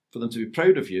time for them to be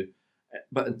proud of you,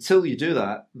 but until you do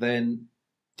that, then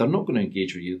they're not going to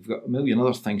engage with you. They've got a million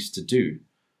other things to do.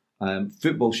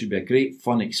 Football should be a great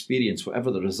fun experience, whatever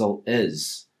the result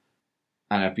is.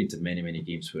 And I've been to many, many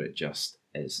games where it just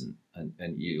isn't.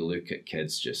 And you look at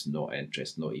kids just not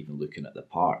interested, not even looking at the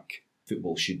park.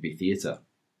 Football should be theatre,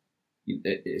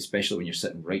 especially when you're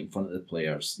sitting right in front of the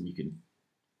players and you can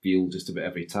feel just about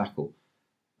every tackle.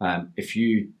 If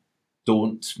you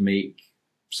don't make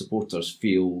supporters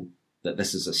feel that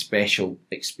this is a special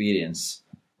experience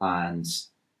and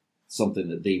something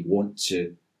that they want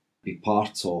to be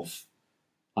part of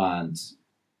and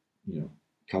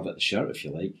covet the shirt, if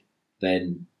you like,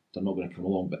 then they're not going to come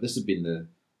along. But this has been the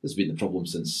problem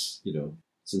since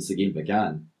the game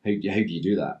began. How do you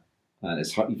do that? And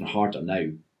it's even harder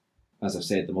now, as I've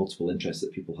said, the multiple interests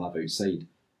that people have outside.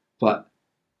 But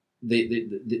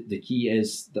the key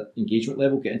is that engagement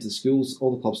level, get into the schools.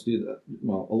 All the clubs do that.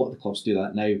 Well, a lot of the clubs do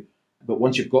that now. But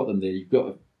once you've got them there, you've got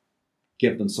to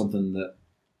give them something that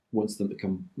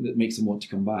that makes them want to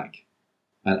come back.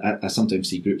 And I sometimes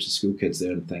see groups of school kids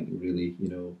there and think, really,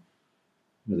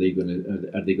 are they going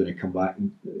to come back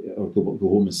or go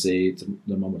home and say to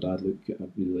their mum or dad, look,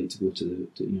 I'd really like to go to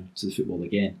the football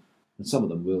again. And some of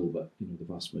them will, but the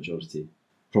vast majority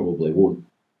probably won't.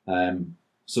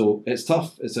 So it's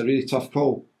tough. It's a really tough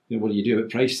call. What do you do about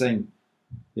pricing?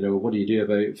 What do you do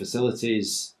about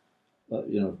facilities?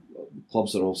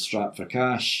 Clubs are all strapped for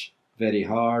cash. Very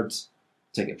hard.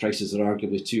 Ticket prices are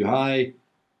arguably too high.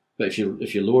 But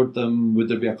if you lowered them, would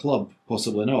there be a club?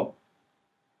 Possibly not.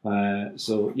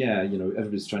 So yeah,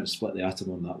 everybody's trying to split the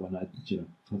atom on that one. I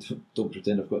don't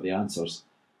pretend I've got the answers,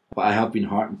 but I have been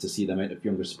heartened to see the amount of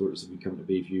younger supporters who have been coming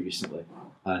to Bayview recently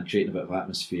and creating a bit of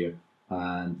atmosphere.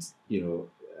 And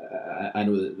I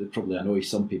know that they probably annoy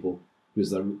some people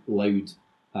because they're loud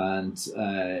and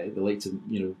they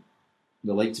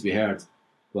like to be heard.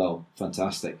 Well,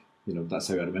 fantastic. That's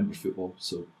how I remember football.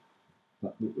 So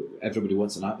everybody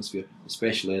wants an atmosphere,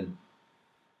 especially in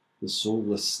the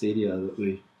soulless stadia that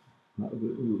we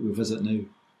visit now.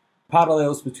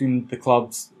 Parallels between the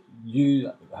clubs.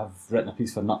 You have written a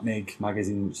piece for Nutmeg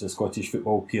magazine, which is a Scottish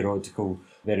football periodical,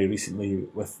 very recently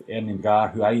with Ernie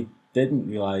McGarr, who I didn't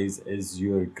realise is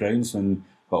your groundsman,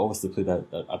 but obviously played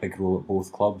a big role at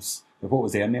both clubs. What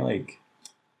was Ernie like?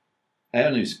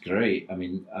 Ernie's great. I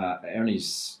mean,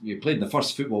 you played in the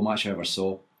first football match I ever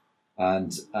saw,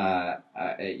 and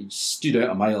he stood out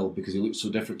a mile because he looked so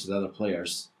different to the other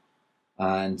players.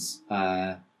 And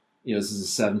this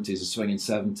is the 70s, the swinging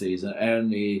 70s, and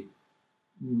Ernie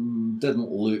didn't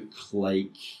look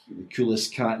like the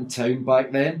coolest cat in town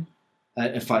back then.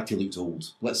 In fact, he looked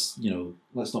old. Let's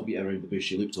not beat around the bush.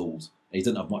 He looked old. He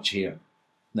didn't have much hair.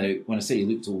 Now, when I say he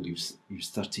looked old, he was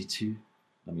 32.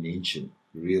 I mean, ancient,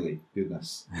 really.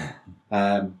 Goodness.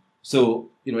 So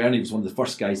Ernie was one of the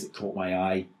first guys that caught my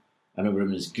eye. I remember him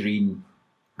in his green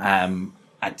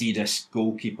Adidas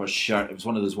goalkeeper shirt. It was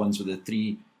one of those ones with the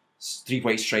three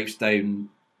white stripes down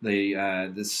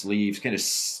the sleeves, kind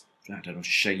of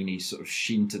shiny sort of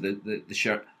sheen to the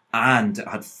shirt, and it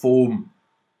had foam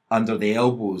under the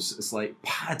elbows. It's like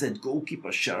padded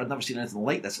goalkeeper shirt. I'd never seen anything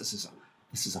like this. This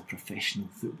is a professional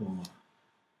footballer.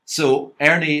 So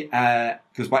Ernie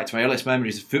goes back to my earliest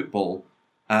memories of football.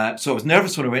 So I was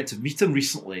nervous when I went to meet him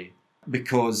recently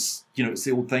because it's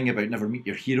the old thing about never meet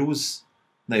your heroes.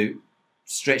 Now,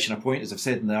 stretching a point, as I've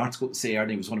said in the article, to say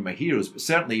Ernie was one of my heroes, but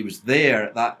certainly he was there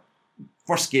at that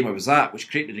first game I was at,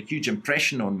 which created a huge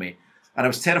impression on me. And I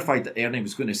was terrified that Ernie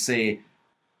was going to say,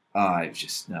 it was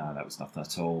just, that was nothing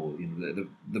at all.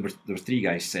 There were three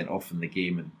guys sent off in the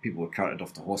game and people were carted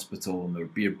off to hospital and there were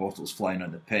beer bottles flying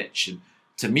on the pitch. And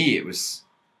to me, it was,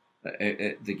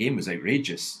 the game was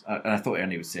outrageous. And I thought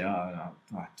Ernie would say, I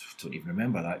don't even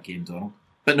remember that game, Donald.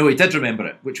 But no, he did remember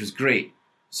it, which was great.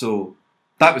 So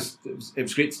it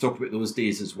was great to talk about those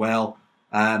days as well.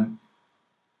 And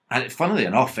funnily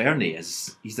enough, Ernie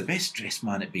he's the best dressed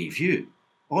man at Bayview.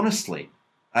 Honestly,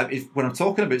 when I'm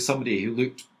talking about somebody who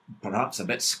looked perhaps a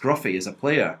bit scruffy as a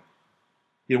player,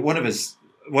 one of his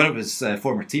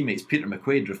former teammates, Peter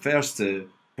McQuaid, refers to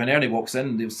when Ernie walks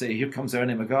in, they'll say, "Here comes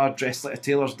Ernie McGarr dressed like a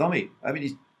tailor's dummy." I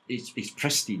mean, he's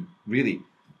pristine, really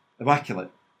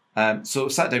immaculate. So I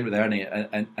sat down with Ernie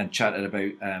and chatted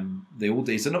about the old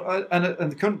days and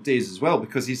the current days as well,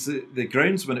 because he's the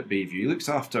groundsman at Bayview. He looks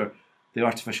after the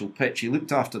artificial pitch. He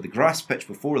looked after the grass pitch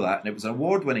before that, and it was an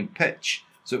award-winning pitch.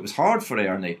 So it was hard for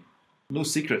Ernie. No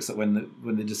secrets that when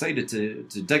they decided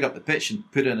to dig up the pitch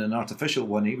and put in an artificial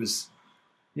one, he was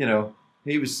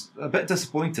a bit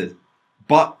disappointed.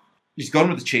 But he's gone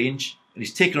with the change, and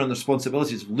he's taken on the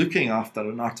responsibilities of looking after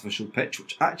an artificial pitch,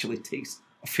 which actually takes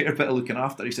a fair bit of looking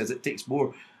after. He says it takes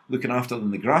more looking after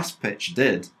than the grass pitch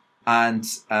did, and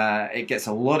it gets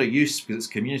a lot of use because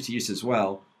it's community use as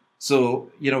well.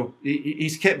 So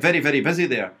he's kept very, very busy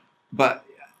there. But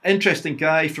interesting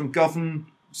guy from Govan,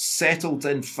 settled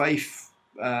in Fife.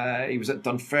 He was at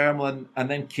Dunfermline and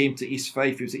then came to East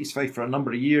Fife. He was at East Fife for a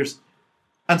number of years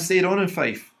and stayed on in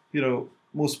Fife.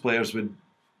 Most players would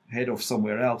head off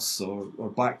somewhere else or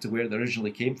back to where they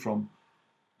originally came from.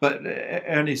 But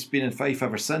Ernie's been in Fife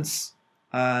ever since,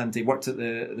 and he worked at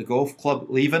the golf club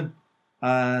Leven,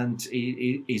 and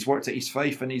he's worked at East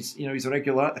Fife, and he's a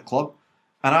regular at the club.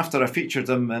 And after I featured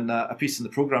him in a piece in the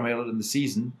programme earlier in the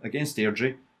season against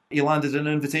Airdrie, he landed an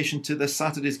invitation to this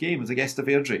Saturday's game as a guest of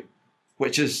Airdrie,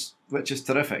 which is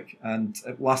terrific. And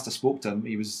last I spoke to him,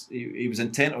 he was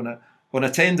intent on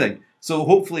attending. So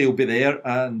hopefully he'll be there,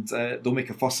 and they'll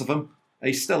make a fuss of him.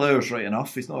 He's still ours, right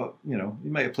enough. He's not, he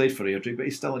might have played for Airdrie, but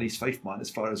he's still an East Fife man as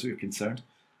far as we're concerned.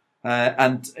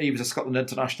 And he was a Scotland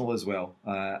international as well.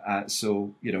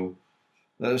 So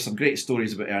there's some great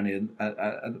stories about Ernie,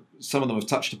 and some of them I've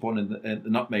touched upon in the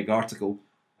Nutmeg article.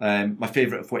 My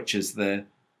favourite of which is when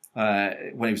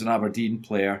he was an Aberdeen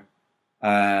player.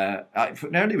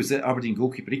 Ernie was the Aberdeen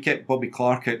goalkeeper. He kept Bobby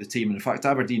Clark out the team, and in fact,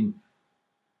 Aberdeen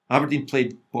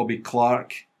played Bobby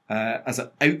Clark as an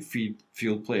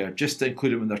outfield player just to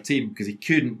include him in their team because he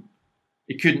couldn't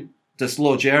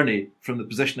dislodge Ernie from the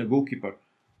position of goalkeeper.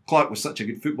 Clark was such a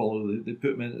good footballer they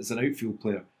put him in as an outfield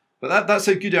player. But that's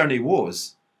how good Ernie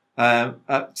was. He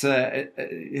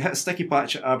hit a sticky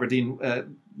patch at Aberdeen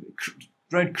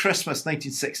around Christmas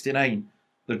 1969.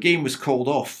 Their game was called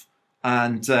off,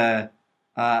 and Ernie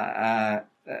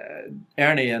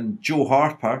and Joe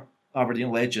Harper,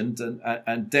 Aberdeen legend,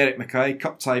 and Derek Mackay,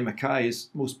 Cup Tie Mackay, as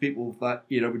most people of that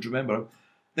era would remember him,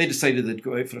 they decided they'd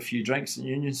go out for a few drinks in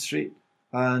Union Street,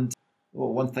 and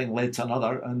one thing led to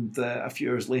another, and a few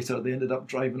years later they ended up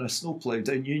driving a snowplough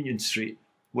down Union Street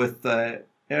with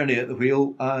Ernie at the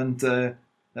wheel and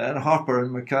Harper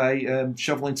and Mackay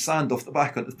shoveling sand off the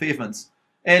back onto the pavements.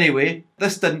 Anyway,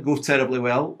 this didn't go terribly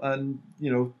well, and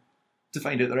to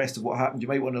find out the rest of what happened, you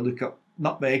might want to look up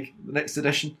Nutmeg, the next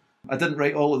edition. I didn't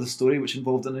write all of the story, which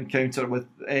involved an encounter with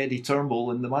Eddie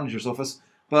Turnbull in the manager's office,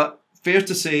 but fair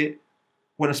to say,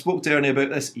 when I spoke to Ernie about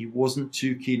this, he wasn't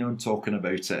too keen on talking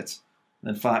about it.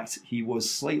 In fact, he was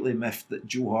slightly miffed that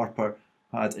Joe Harper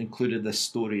had included this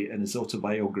story in his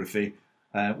autobiography,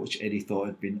 which Eddie thought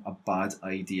had been a bad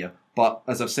idea. But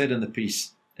as I've said in the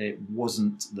piece, it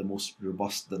wasn't the most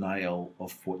robust denial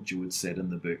of what Joe had said in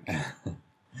the book.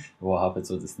 What happens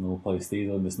when the snowplough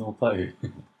stays on the snowplough?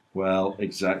 Well,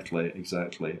 exactly.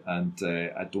 And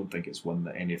I don't think it's one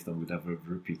that any of them would ever have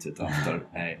repeated after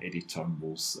Eddie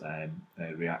Turnbull's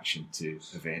reaction to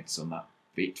events on that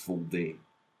fateful day.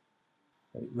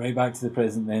 Right back to the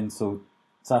present then. So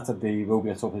Saturday will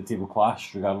be a top of the table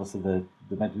clash regardless of the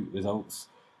midweek results.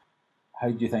 How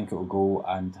do you think it will go,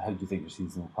 and how do you think your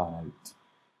season will pan out?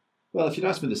 Well, if you'd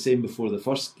asked me the same before the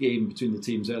first game between the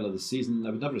teams earlier this season,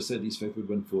 I would never have said East Fife would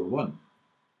win 4-1.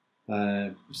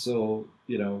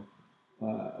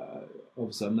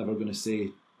 Obviously I'm never going to say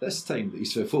this time that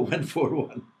East Fife will win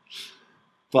 4-1.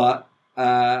 But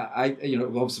it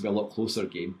will obviously be a lot closer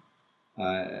game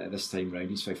this time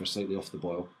round. East Fife are slightly off the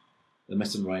boil. They're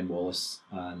missing Ryan Wallace,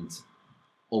 and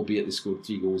albeit they scored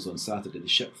 3 goals on Saturday, they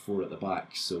shipped 4 at the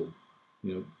back. So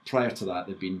prior to that,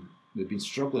 they've been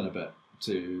struggling a bit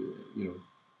to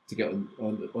get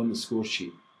on the score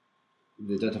sheet.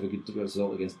 They did have a good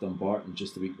result against Dumbarton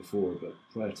just the week before, but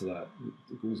prior to that,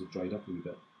 the goals have dried up a wee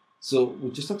bit. So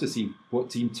we'll just have to see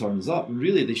what team turns up. And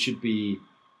really, they should be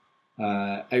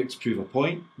out to prove a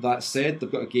point. That said,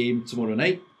 they've got a game tomorrow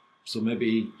night, so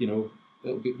maybe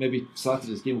maybe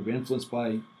Saturday's game will be influenced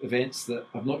by events that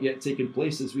have not yet taken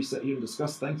place as we sit here and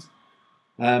discuss things.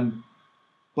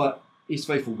 But East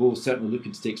Fife will go certainly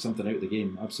looking to take something out of the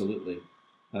game. Absolutely,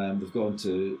 they've gone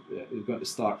to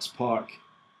Starks Park.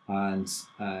 And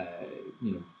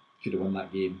could have won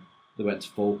that game. They went to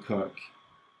Falkirk,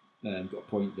 got a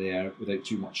point there without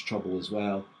too much trouble as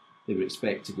well. They would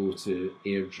expect to go to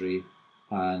Airdrie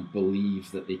and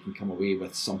believe that they can come away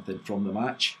with something from the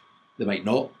match. They might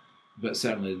not, but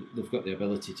certainly they've got the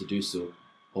ability to do so.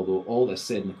 Although all this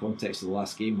said in the context of the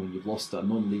last game, when you've lost to a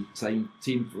non-league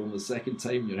team for only the second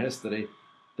time in your history,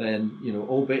 then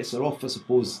all bets are off, I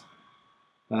suppose.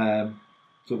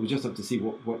 So we just have to see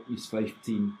what East Fife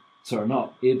team turn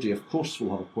up. Airdrie, of course,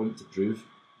 will have a point to prove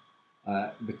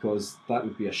because that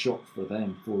would be a shock for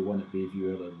them, 4-1 at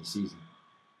Bayview earlier in the season.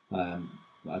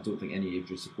 I don't think any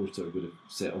Airdrie supporter would have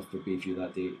set off for Bayview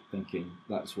that day thinking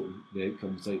that's what the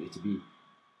outcome was likely to be.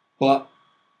 But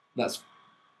that's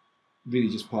really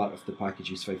just part of the package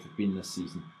East Fife have been this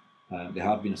season. They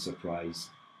have been a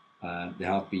surprise. They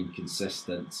have been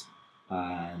consistent,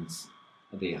 and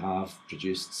they have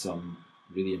produced some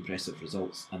really impressive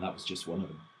results, and that was just one of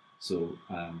them. So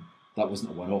that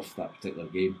wasn't a one-off, that particular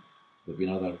game. There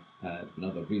have been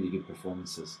other really good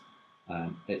performances.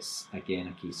 It's again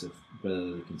a case of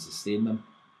whether they can sustain them,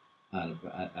 and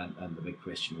the big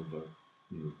question over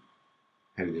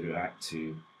how they react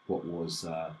to what was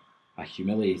a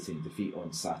humiliating defeat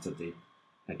on Saturday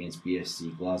against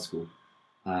BSC Glasgow,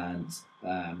 and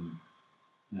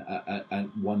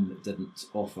and one that didn't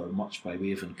offer much by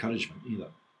way of encouragement either.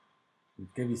 We'll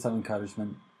give you some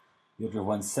encouragement. You've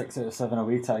won 6 out of 7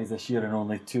 away ties this year and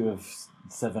only 2 of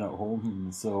 7 at home.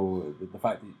 So the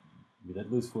fact that we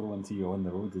did lose 4-1 to you on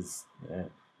the road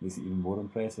makes it even more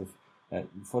impressive.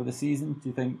 For the season, do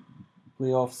you think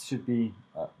playoffs should be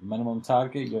a minimum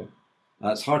target?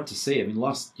 It's hard to say. I mean,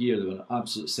 last year they were an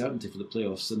absolute certainty for the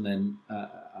playoffs, and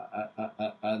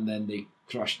then they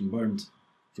crashed and burned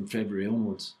from February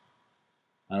onwards,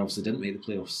 and obviously didn't make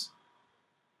the playoffs.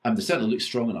 And they certainly looked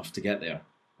strong enough to get there,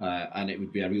 and it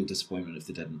would be a real disappointment if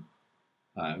they didn't.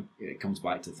 It comes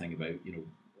back to the thing about,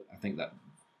 I think that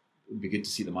it would be good to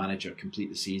see the manager complete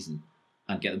the season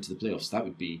and get them to the playoffs. That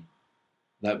would be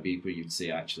where you'd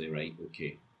say, actually, right,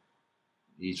 okay,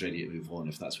 he's ready to move on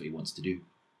if that's what he wants to do.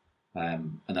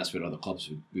 And that's where other clubs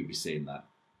would be saying that,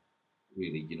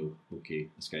 really, okay,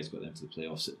 this guy's got them to the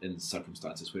playoffs in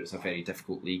circumstances where it's a very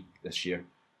difficult league this year,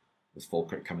 with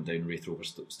Falkirk coming down, Wraith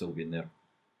Rovers still being there,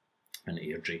 and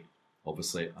Airdrie,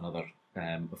 obviously another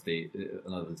of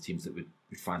the teams that would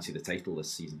fancy the title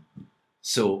this season.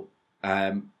 So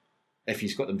if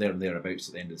he's got them there and thereabouts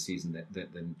at the end of the season,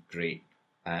 then great.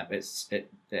 It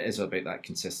is about that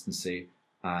consistency,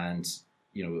 and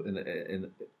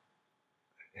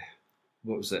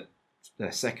what was it?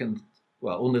 The second,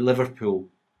 only Liverpool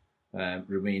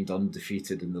remained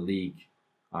undefeated in the league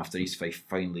after East Fife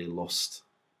finally lost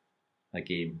a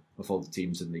game of all the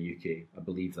teams in the UK. I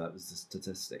believe that was the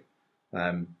statistic.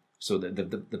 So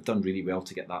they've done really well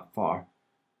to get that far.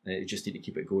 They just need to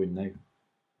keep it going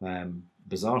now.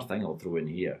 Bizarre thing I'll throw in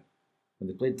here. When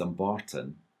they played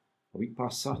Dumbarton a week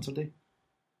past Saturday,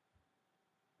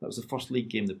 that was the first league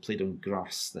game they played on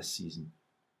grass this season.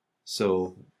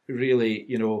 So really,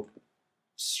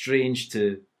 strange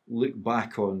to look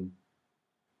back on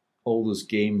all those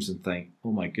games and think,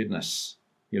 oh my goodness,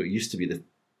 it used to be the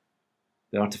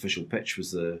artificial pitch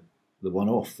was the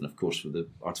one-off, and of course with the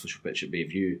artificial pitch at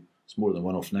Bayview, it's more than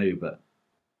one-off now. But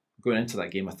going into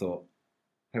that game, I thought,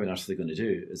 how on earth are they going to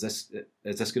do? Is this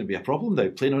going to be a problem now,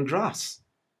 playing on grass?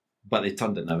 But they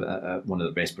turned in one of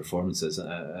the best performances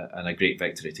and a great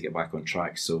victory to get back on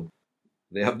track. So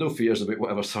they have no fears about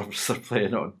whatever surface they're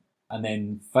playing on. And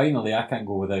then finally, I can't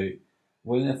go without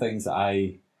one of the things that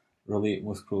I relate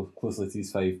most closely to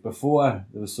East Fife. Before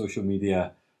there was social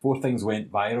media, before things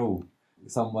went viral,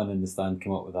 someone in the stand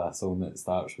came up with a song that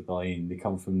starts with the line, "They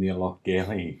come from near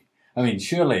Lochgelly." I mean,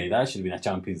 surely that should have been a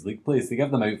Champions League place. They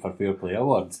give them out for Fair Play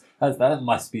Awards. That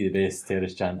must be the best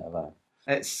terrace chant ever.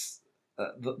 That's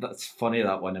funny,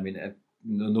 that one. I mean,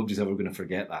 nobody's ever going to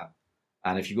forget that.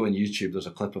 And if you go on YouTube, there's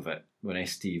a clip of it when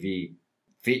STV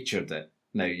featured it.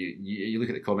 Now, you look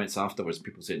at the comments afterwards,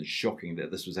 people saying it's shocking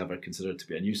that this was ever considered to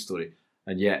be a news story.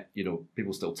 And yet,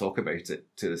 people still talk about it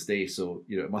to this day. So,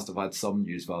 it must have had some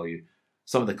news value.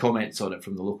 Some of the comments on it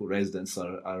from the local residents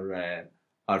are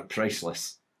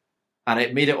priceless. And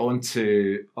it made it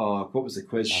onto, what was the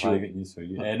quiz show? I got news for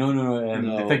you.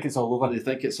 No. They think it's all over. They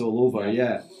think it's all over,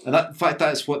 yeah. And in fact,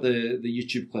 that's what the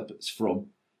YouTube clip is from.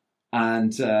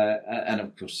 And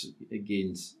of course, it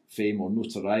gained fame or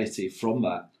notoriety from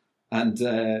that. And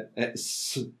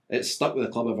it's stuck with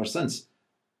the club ever since.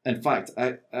 In fact,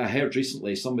 I heard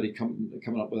recently somebody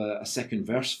coming up with a second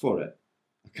verse for it.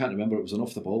 I can't remember, it was an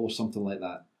Off the Ball or something like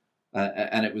that.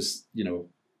 And it was,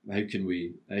 how can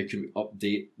we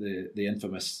update the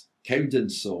infamous Cowden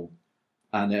song?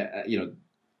 And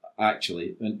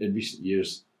actually, in recent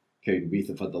years, Cowdenbeath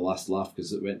have had the last laugh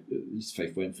because East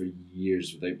Fife went for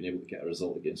years without being able to get a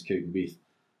result against Cowdenbeath.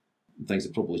 Things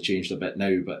have probably changed a bit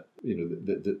now, but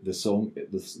the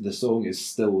song is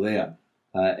still there.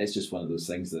 It's just one of those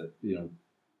things that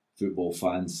football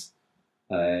fans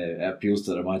it appeals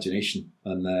to their imagination,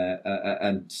 and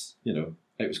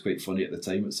it was quite funny at the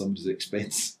time at somebody's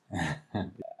expense.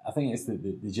 I think it's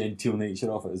the genteel nature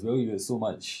of it as well. You got so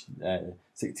much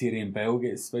sectarian bell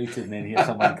gets spouted, and then here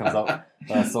someone comes up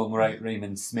with a song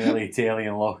rhyming smelly, telly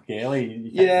and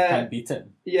Lochgelly. You can't beat it.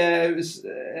 Yeah, it was.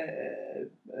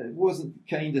 It wasn't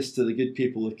kindest to the good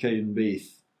people of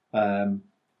Cowdenbeath. And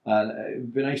it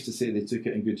would be nice to say they took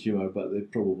it in good humour, but they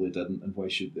probably didn't, and why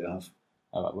should they have?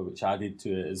 Which added to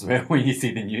it as well when you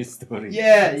see the news story.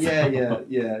 Yeah.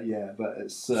 But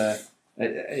it's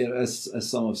as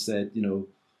some have said,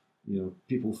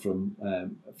 people from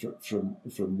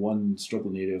one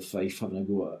struggling area of Fife having a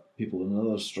go at people in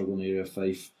another struggling area of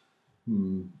Fife.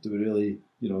 Do we really?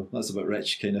 That's a bit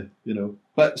rich, kind of.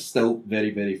 But still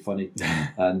very, very funny,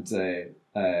 and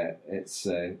it's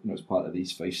it's part of the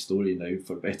East Fife story now,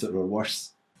 for better or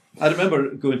worse. I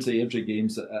remember going to Airdrie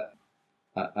games,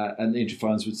 and the Airdrie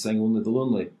fans would sing "Only the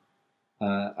Lonely,"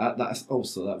 That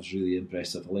was really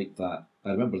impressive. I liked that.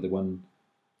 I remember they won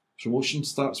Promotion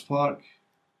Starts Park,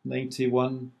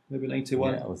 91, maybe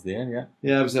 91. Yeah, I was there, yeah.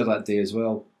 Yeah, I was there that day as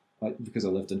well, because I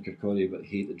lived in Kirkcaldy but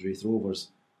hated Wraith Rovers.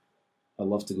 I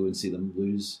love to go and see them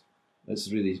lose.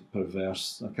 It's really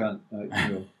perverse. I can't,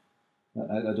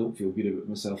 I don't feel good about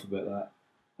myself about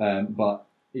that. But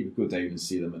you would go down and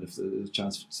see them, and if there's a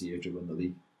chance to see Airdrie win the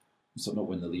league, so not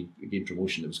win the league, gain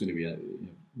promotion, there was going to be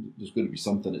there's going to be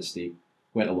something at stake.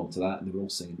 Went along to that, and they were all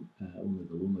singing "Only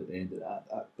the Lonely" at the end.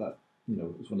 That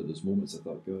it was one of those moments. I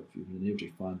thought, God, if you're an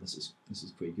Airdrie fan, this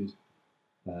is quite good.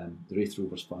 The Wraith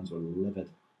Rovers fans were livid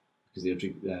because the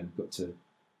Airdrie got to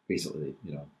basically,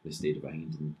 they stayed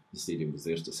behind, and the stadium was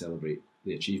theirs to celebrate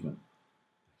the achievement.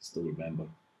 I still remember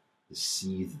the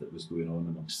seethe that was going on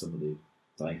amongst some of the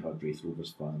die-hard Wraith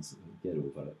Rovers fans. Get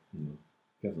over it,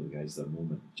 give the guys their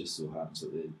moment. It just so happens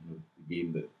that the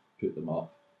game that put them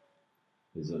up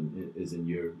is in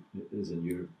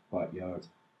your backyard.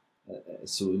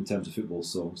 So in terms of football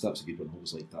songs, that was a good one. I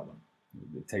always liked that one.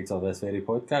 The title of this very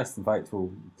podcast. In fact,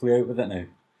 we'll play out with it now.